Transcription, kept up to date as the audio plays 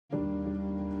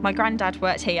My granddad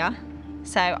worked here,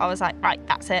 so I was like, right,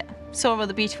 that's it. Saw all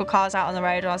the beautiful cars out on the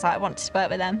road and I was like, I wanted to work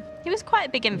with them. He was quite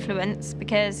a big influence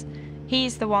because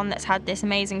he's the one that's had this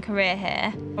amazing career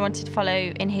here. I wanted to follow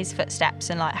in his footsteps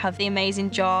and like have the amazing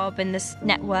job and this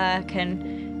network,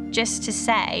 and just to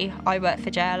say I work for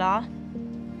JLR.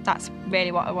 That's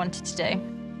really what I wanted to do.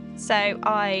 So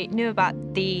I knew about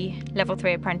the level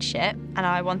 3 apprenticeship and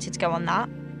I wanted to go on that.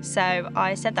 So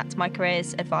I said that to my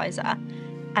careers advisor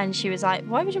and she was like,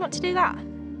 why would you want to do that?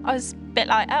 I was a bit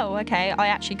like, oh, okay, I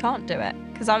actually can't do it.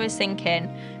 Because I was thinking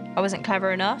I wasn't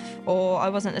clever enough or I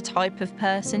wasn't the type of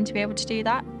person to be able to do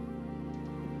that.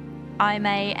 I'm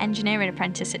an engineering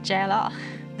apprentice at JLR.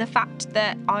 The fact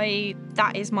that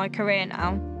that is my career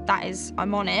now,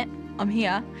 I'm on it, I'm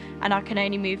here, and I can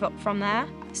only move up from there.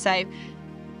 So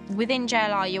within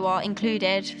JLR you are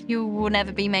included. You will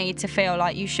never be made to feel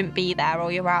like you shouldn't be there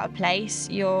or you're out of place.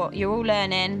 You're all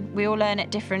learning. We all learn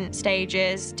at different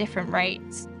stages, different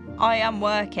rates. I am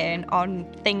working on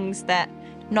things that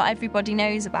not everybody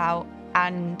knows about,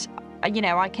 and you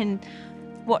know, I can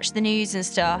watch the news and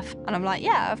stuff and I'm like,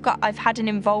 yeah, I've had an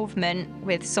involvement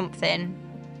with something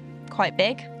quite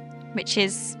big, which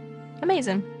is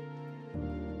amazing.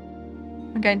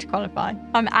 I'm going to qualify.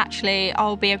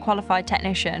 I'll be a qualified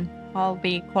technician. I'll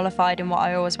be qualified in what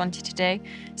I always wanted to do,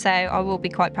 so I will be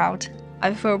quite proud.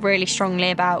 I feel really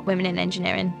strongly about women in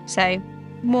engineering, so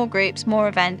more groups, more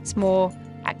events, more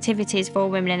activities for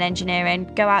women in engineering.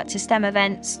 Go out to STEM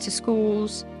events, to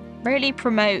schools, really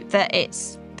promote that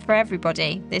it's for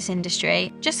everybody, this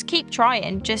industry. Just keep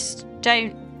trying, just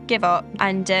don't give up,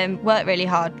 and work really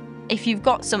hard. If you've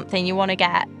got something you want to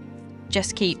get,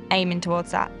 just keep aiming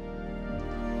towards that.